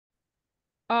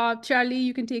Charlie,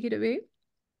 you can take it away.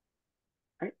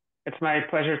 Right. It's my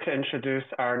pleasure to introduce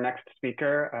our next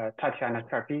speaker, Tatyana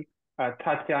Sharpee.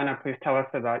 Tatyana, please tell us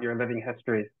about your living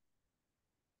histories.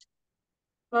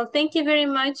 Well, thank you very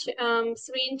much,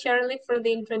 Sri and Charlie, for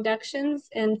the introductions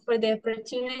and for the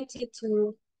opportunity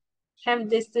to have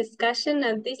this discussion.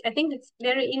 And this, I think it's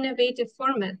very innovative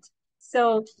format.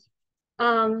 So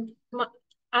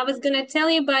I was going to tell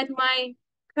you about my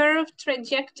curved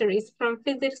trajectories from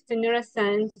physics to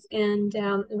neuroscience and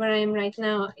where I am right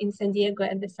now in San Diego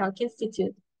at the Salk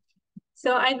Institute.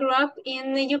 So I grew up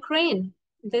in Ukraine.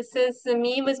 This is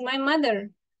me with my mother.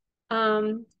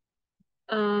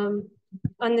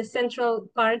 On the central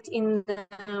part in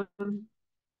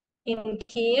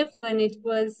Kiev when it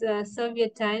was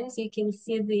Soviet times. You can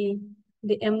see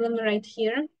the emblem right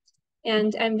here.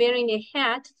 And I'm wearing a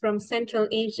hat from Central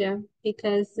Asia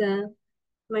because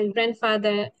my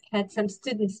grandfather had some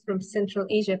students from Central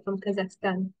Asia, from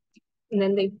Kazakhstan. And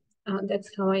then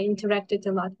that's how I interacted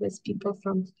a lot with people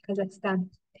from Kazakhstan.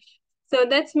 So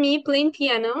that's me playing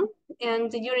piano. And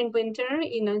during winter,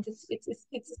 you know,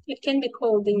 it can be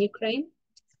cold in Ukraine.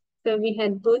 So we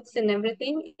had boots and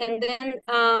everything. And then,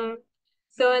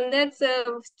 and that's a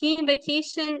skiing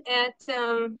vacation at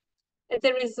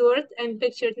the resort. I'm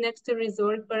pictured next to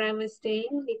resort where I was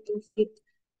staying. You can see it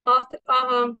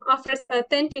offers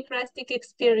authentic rustic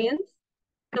experience,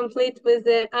 complete with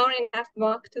an hour-and-a-half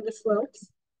walk to the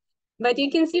slopes. But you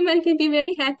can see one can be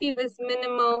very happy with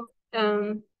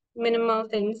minimal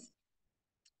things.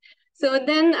 So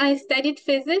then I studied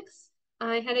physics.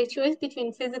 I had a choice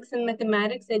between physics and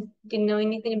mathematics. I didn't know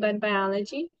anything about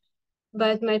biology,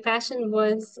 but my passion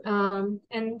was,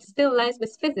 and still lies,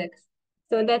 with physics.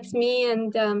 So that's me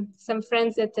and some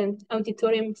friends at an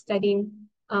auditorium studying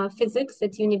physics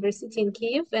at university in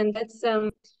Kiev. And that's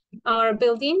our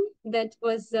building that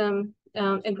was a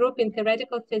group in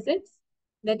theoretical physics.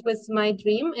 That was my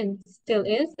dream and still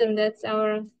is. And that's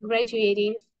our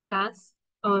graduating class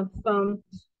of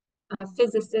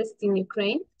physicists in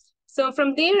Ukraine. So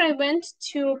from there, I went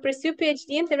to pursue PhD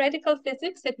in theoretical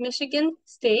physics at Michigan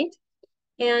State.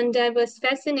 And I was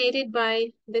fascinated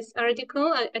by this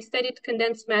article. I studied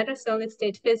condensed matter, solid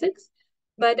state physics,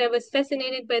 but I was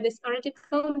fascinated by this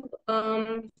article,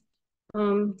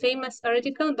 famous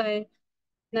article by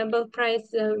Nobel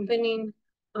Prize winning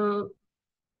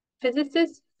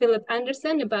physicist Philip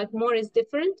Anderson about more is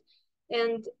different.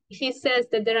 And he says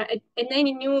that there are, at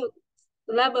any new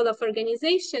level of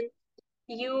organization,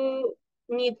 you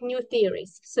need new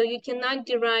theories. So you cannot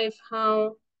derive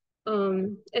how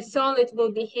a solid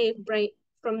will behave right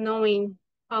from knowing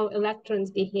how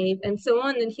electrons behave and so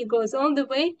on. And he goes all the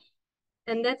way.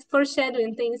 And that's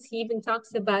foreshadowing things. He even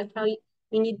talks about how you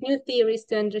need new theories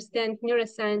to understand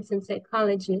neuroscience and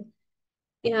psychology.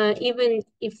 Even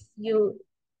if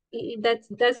that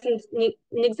doesn't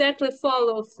exactly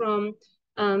follow from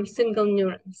single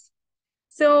neurons.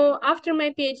 So after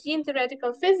my PhD in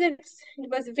theoretical physics, it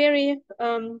was very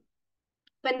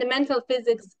fundamental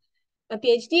physics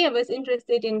PhD. I was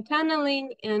interested in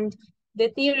tunneling and the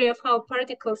theory of how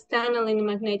particles tunnel in a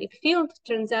magnetic field.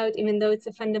 Turns out, even though it's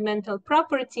a fundamental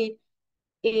property,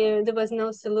 there was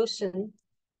no solution.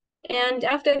 And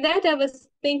after that, I was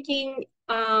thinking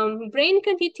brain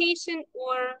computation,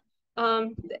 or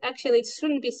actually it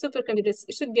shouldn't be supercomputers,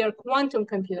 it should be a quantum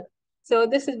computer. So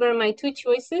this is where my two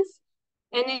choices.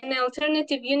 And in an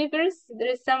alternative universe,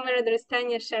 there is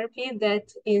Tanya Sharpee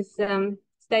that is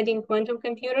studying quantum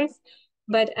computers,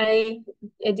 but I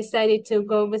decided to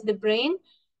go with the brain,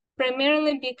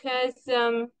 primarily because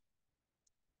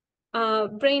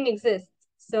brain exists.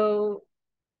 So,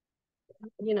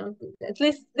 you know, at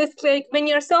least this, like, when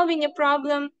you're solving a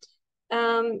problem,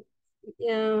 at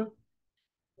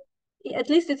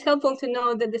least it's helpful to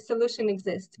know that the solution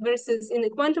exists, versus in a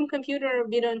quantum computer,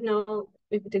 we don't know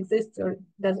if it exists or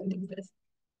doesn't exist.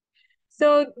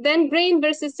 So then brain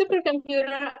versus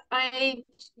supercomputer,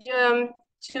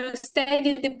 to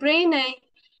study the brain,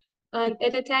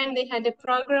 at the time they had a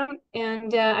program,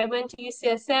 and I went to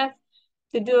UCSF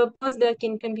to do a postdoc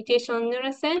in computational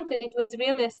neuroscience, and it was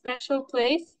really a special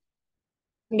place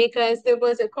because there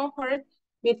was a cohort.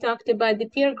 We talked about the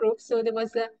peer group, so there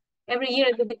was every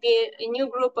year there would be a new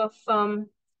group of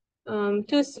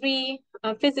 2-3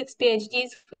 physics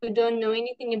PhDs who don't know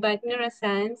anything about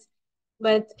neuroscience,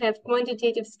 but have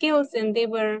quantitative skills, and they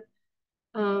were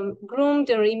groomed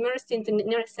or immersed into the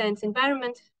neuroscience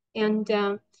environment. And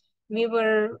we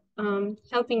were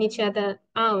helping each other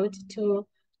out to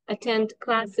attend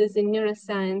classes in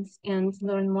neuroscience and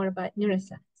learn more about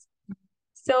neuroscience.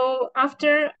 So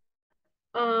after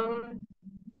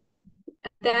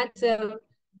that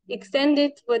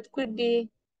extended what could be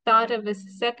thought of a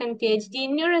second PhD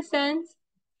in neuroscience.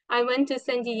 I went to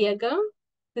San Diego,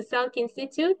 the Salk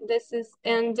Institute.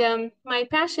 My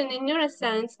passion in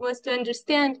neuroscience was to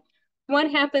understand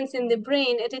what happens in the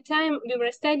brain. At the time, we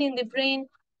were studying the brain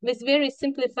with very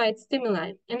simplified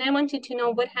stimuli. And I wanted to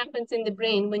know what happens in the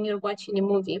brain when you're watching a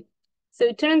movie. So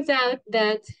it turns out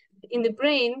that in the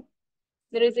brain,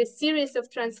 there is a series of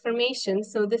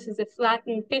transformations. So this is a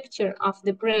flattened picture of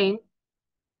the brain.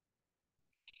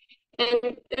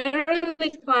 And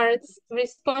early parts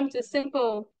respond to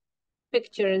simple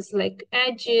pictures like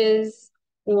edges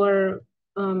or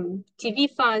TV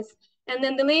fuzz, and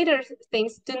then the later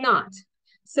things do not.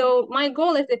 So my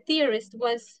goal as a theorist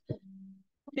was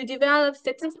to develop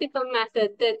statistical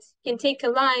method that can take a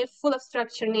live, full of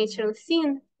structure natural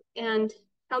scene and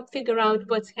help figure out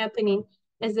what's happening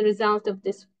as a result of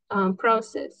this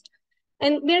process.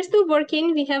 And we're still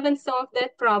working. We haven't solved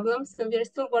that problem, so we're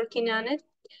still working on it.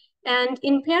 And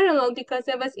in parallel, because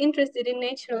I was interested in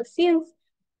natural scenes,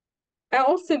 I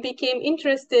also became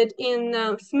interested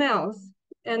in smells.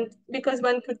 And because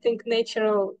one could think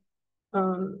natural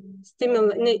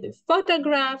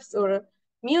photographs or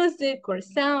music or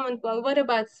sound, well, what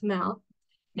about smell?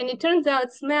 And it turns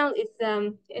out smell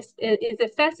is a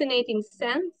fascinating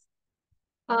sense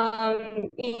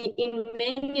in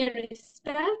many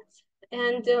respects.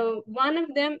 And one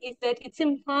of them is that it's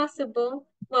impossible,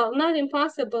 well, not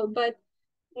impossible, but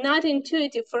not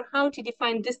intuitive for how to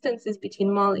define distances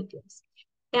between molecules.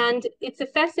 And it's a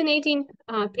fascinating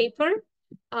paper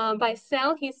by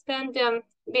Sell. He spent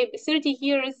 30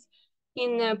 years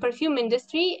in the perfume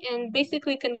industry and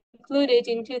basically concluded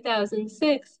in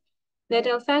 2006 that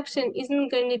olfaction isn't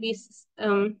going to be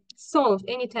solved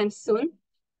anytime soon.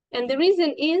 And the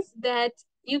reason is that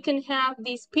you can have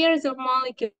these pairs of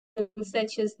molecules,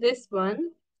 such as this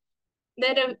one,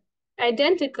 that are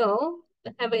identical,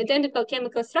 have identical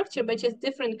chemical structure, but just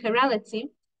different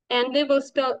chirality, and they will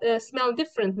smell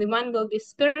differently. One will be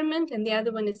spearmint and the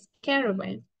other one is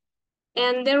caraway.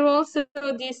 And there are also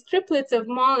these triplets of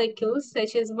molecules,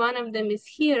 such as one of them is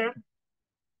here,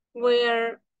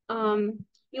 where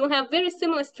you have very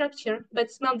similar structure, but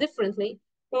smell differently,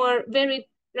 or very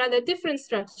rather different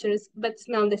structures, but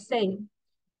smell the same.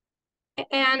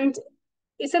 And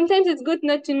sometimes it's good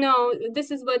not to know.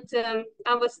 This is what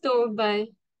I was told by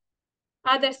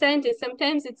other scientists.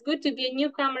 Sometimes it's good to be a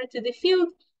newcomer to the field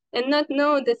and not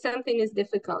know that something is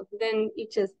difficult. Then you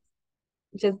just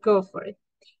go for it.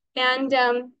 And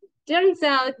turns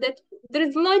out that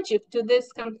there's logic to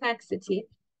this complexity.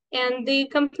 And the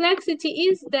complexity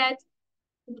is that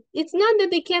it's not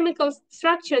that the chemical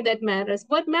structure that matters.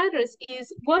 What matters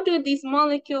is what do these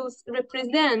molecules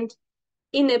represent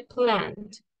in a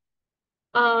plant.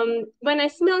 When I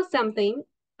smell something,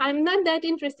 I'm not that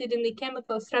interested in the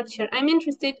chemical structure. I'm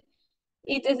interested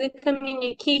it as a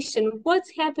communication, what's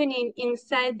happening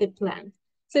inside the plant.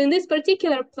 So in this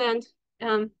particular plant,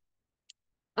 some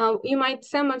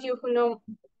of you who know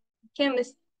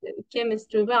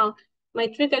chemistry well,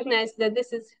 might recognize that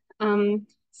this is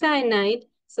cyanide,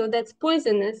 so that's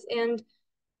poisonous. And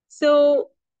so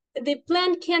the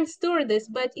plant can't store this,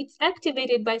 but it's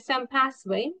activated by some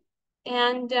pathway.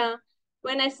 And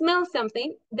when I smell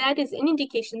something, that is an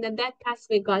indication that that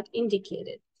pathway got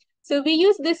indicated. So we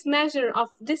use this measure of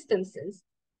distances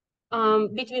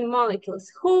between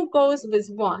molecules. Who goes with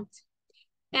what?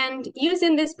 And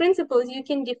using these principles, you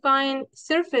can define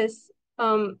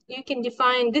you can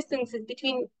define distances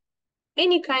between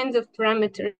any kinds of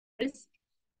parameters.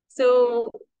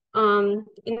 So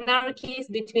in our case,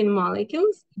 between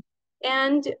molecules.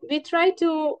 And we try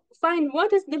to find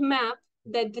what is the map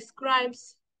that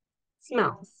describes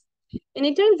smells. And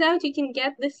it turns out you can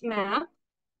get this map,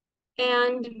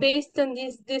 and based on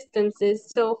these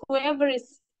distances, so whoever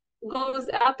goes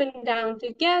up and down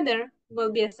together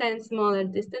will be assigned smaller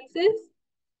distances.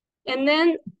 And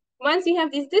then once you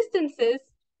have these distances,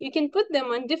 you can put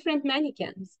them on different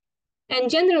mannequins. And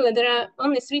generally, there are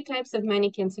only 3 types of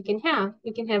mannequins you can have.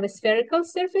 You can have a spherical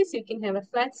surface, you can have a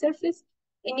flat surface,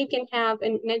 and you can have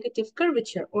a negative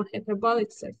curvature or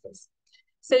hyperbolic surface.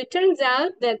 So it turns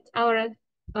out that our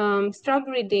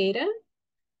strawberry data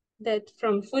that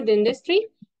from food industry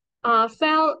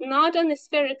fell not on a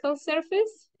spherical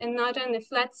surface and not on a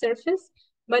flat surface,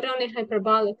 but on a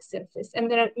hyperbolic surface. And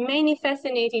there are many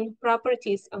fascinating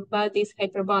properties about these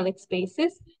hyperbolic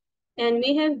spaces. And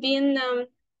we have been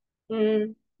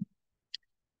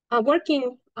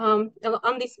working on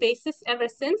these spaces ever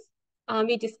since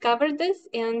we discovered this.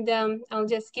 And I'll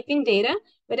just skipping data,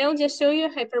 but I'll just show you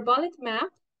a hyperbolic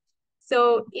map.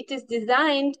 So it is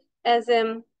designed as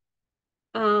a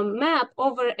map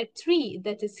over a tree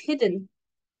that is hidden.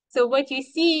 So what you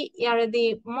see are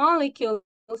the molecules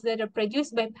that are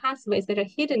produced by pathways that are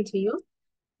hidden to you.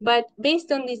 But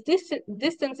based on these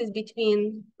distances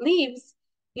between leaves,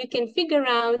 you can figure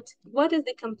out what is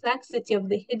the complexity of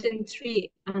the hidden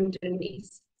tree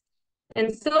underneath.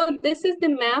 And so this is the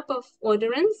map of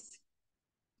odorants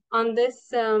on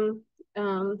this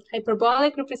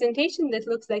hyperbolic representation that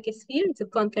looks like a sphere. It's a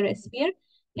Poincare sphere.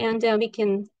 And we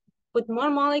can put more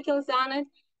molecules on it.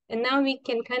 And now we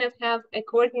can kind of have a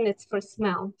coordinates for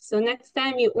smell. So next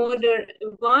time you order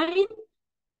wine,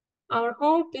 our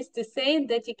hope is to say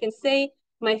that you can say,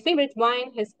 my favorite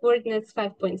wine has coordinates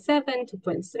 5.7,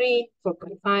 2.3,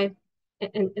 4.5,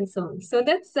 and so on. So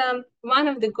that's one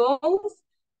of the goals.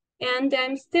 And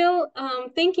I'm still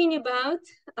thinking about,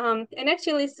 and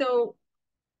actually, so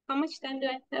how much time do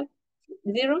I have?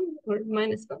 0 or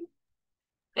 -1?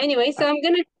 Anyway, so I'm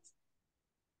gonna.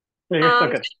 No, you're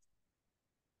still good.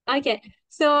 Okay,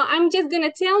 so I'm just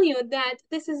gonna tell you that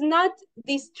this is not,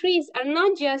 these trees are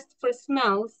not just for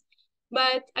smells,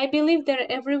 but I believe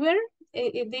they're everywhere.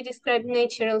 They describe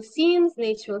natural scenes,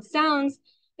 natural sounds,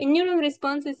 and neural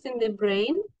responses in the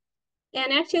brain.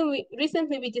 And actually,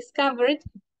 recently we discovered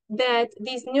that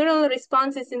these neural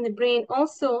responses in the brain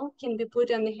also can be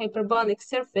put on the hyperbolic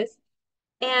surface.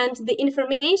 And the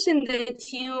information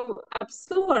that you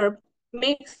absorb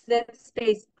makes that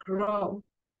space grow.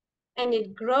 And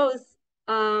it grows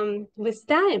with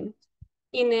time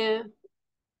in a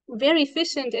very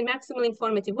efficient and maximally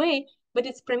informative way, but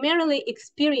it's primarily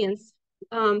experience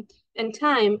and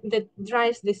time that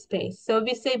drives this space. So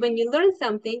we say when you learn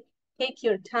something, take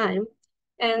your time.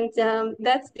 And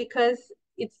that's because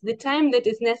it's the time that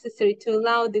is necessary to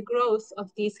allow the growth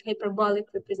of these hyperbolic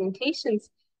representations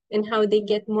and how they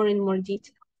get more and more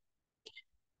detailed.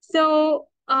 So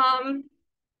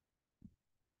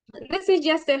this is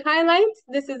just a highlight.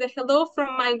 This is a hello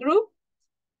from my group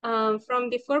from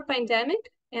before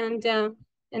pandemic and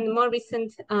more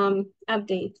recent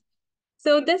update.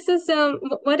 So this is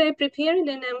what I prepared,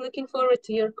 and I'm looking forward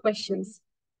to your questions.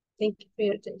 Thank you for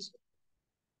your attention.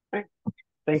 Right.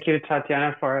 Thank you,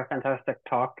 Tatyana, for a fantastic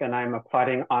talk, and I'm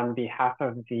applauding on behalf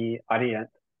of the audience.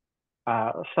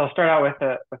 So I'll start out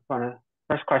with one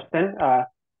first question.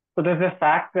 So does the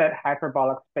fact that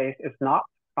hyperbolic space is not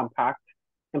compact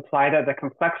imply that the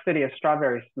complexity of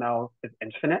strawberry smells is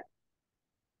infinite?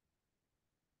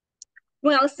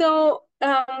 Well, so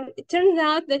it turns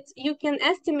out that you can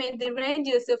estimate the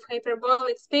radius of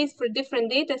hyperbolic space for different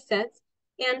data sets.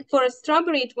 And for a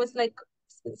strawberry, it was like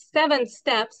 7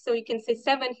 steps. So you can say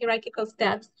 7 hierarchical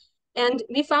steps. And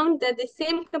we found that the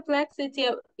same complexity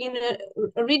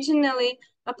originally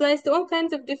applies to all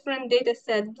kinds of different data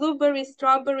sets, blueberries,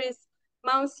 strawberries,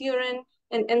 mouse urine,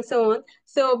 and so on.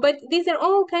 So, but these are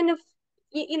all kind of,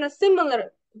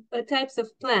 similar types of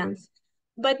plants.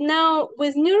 But now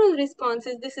with neural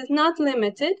responses, this is not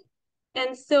limited.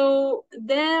 And so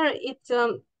there it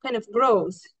kind of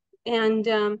grows. And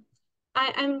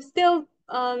I'm still,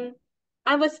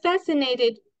 I was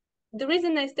fascinated. The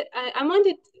reason I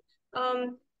wanted,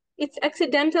 it's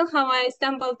accidental how I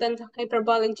stumbled on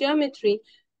hyperbolic geometry,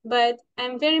 but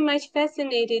I'm very much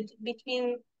fascinated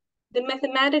between the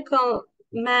mathematical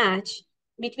match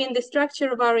between the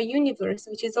structure of our universe,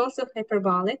 which is also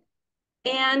hyperbolic,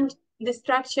 and the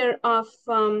structure of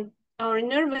our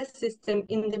nervous system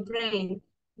in the brain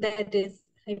that is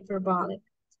hyperbolic.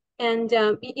 And,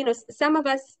 some of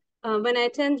us, when I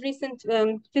attend recent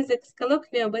physics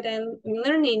colloquia, what I'm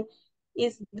learning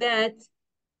is that,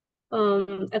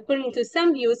 according to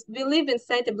some views, we live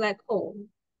inside a black hole.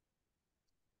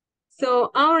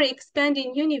 So our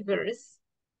expanding universe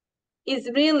is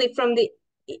really from the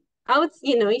out,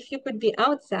 if you could be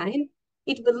outside,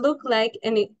 it would look like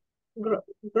an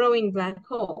growing black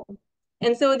hole.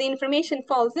 And so the information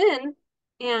falls in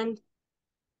and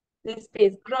the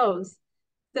space grows.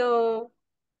 So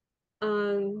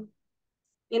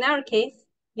in our case,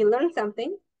 you learn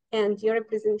something and your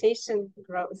representation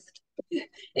grows.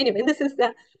 Anyway, this is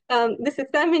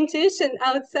some intuition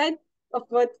outside of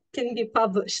what can be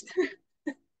published.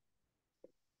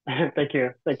 Thank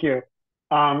you.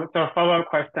 So a follow-up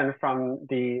question from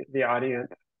the audience.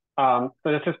 So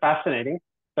this is fascinating,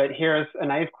 but here's a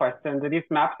naive question. Do these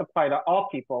maps apply to all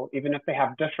people, even if they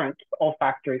have different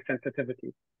olfactory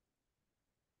sensitivities?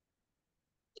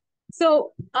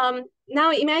 So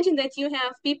now imagine that you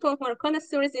have people who are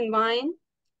connoisseurs in wine.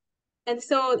 And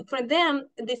so for them,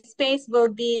 the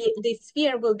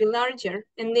sphere will be larger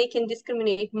and they can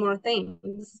discriminate more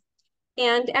things.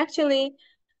 And actually,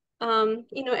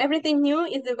 everything new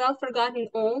is a well-forgotten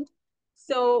old.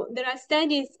 So there are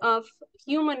studies of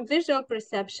human visual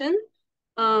perception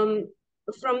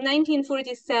from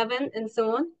 1947 and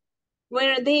so on,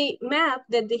 where they map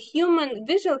that the human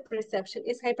visual perception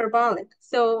is hyperbolic.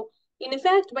 So in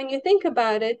fact, when you think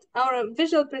about it, our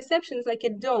visual perception is like a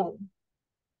dome.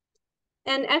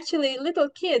 And actually, little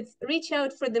kids reach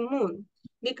out for the moon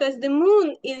because the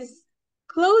moon is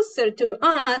closer to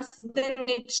us than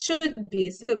it should be.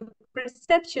 So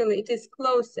perceptually, it is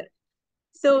closer.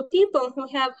 So people who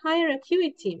have higher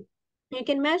acuity, you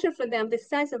can measure for them the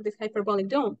size of this hyperbolic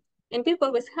dome. And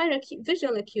people with higher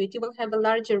visual acuity will have a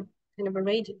larger kind of a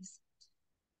radius.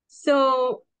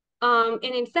 So, and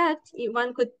in fact,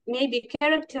 one could maybe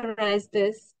characterize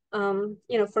this,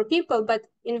 for people, but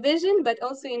in vision, but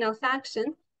also in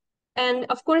olfaction. And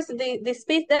of course, the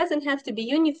space doesn't have to be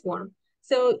uniform.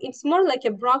 So it's more like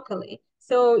a broccoli.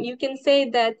 So you can say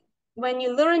that when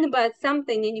you learn about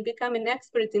something and you become an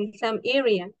expert in some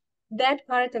area, that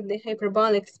part of the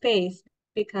hyperbolic space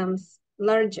becomes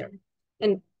larger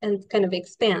and kind of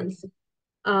expands.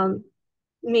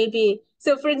 Maybe,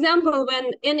 so for example,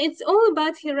 and it's all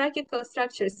about hierarchical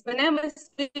structures. When I was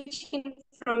switching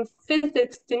from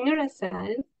physics to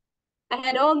neuroscience, I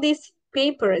had all these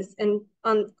papers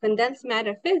on condensed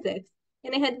matter physics,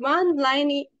 and I had one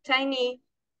tiny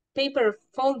paper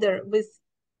folder with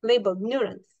labeled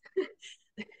neurons.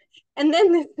 And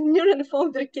then this neuron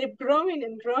folder kept growing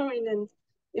and growing, and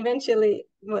eventually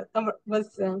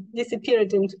was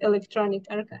disappeared into electronic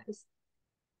archives.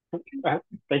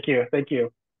 Thank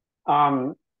you.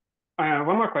 One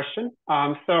more question.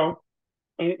 So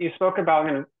you spoke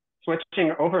about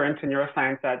switching over into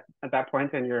neuroscience at that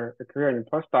point in your career and your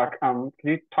postdoc. Can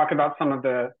you talk about some of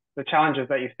the challenges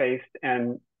that you faced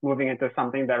and moving into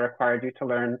something that required you to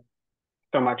learn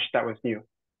so much that was new?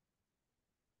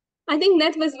 I think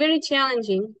that was very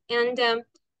challenging. And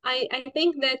I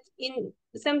think that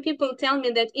some people tell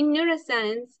me that in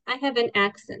neuroscience, I have an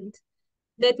accent,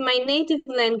 that my native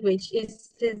language is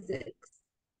physics.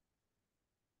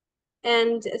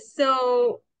 And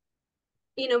so,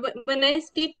 when I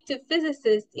speak to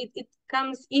physicists, it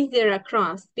comes easier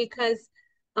across because,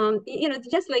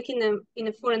 just like in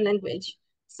a foreign language.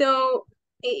 So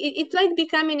it's like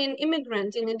becoming an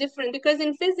immigrant in a different, because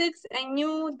in physics, I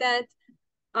knew that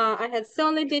I had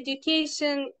solid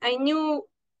education. I knew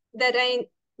that I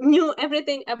knew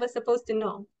everything I was supposed to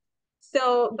know.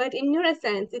 So, but in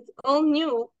neuroscience, it's all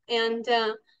new. And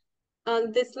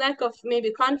this lack of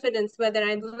maybe confidence, whether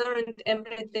I'd learned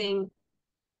everything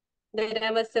that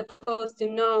I was supposed to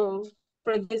know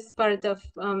for this part of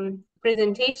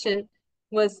presentation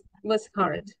was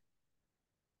hard.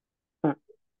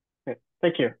 Okay.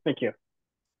 Thank you.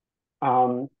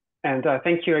 And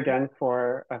thank you again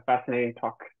for a fascinating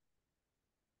talk.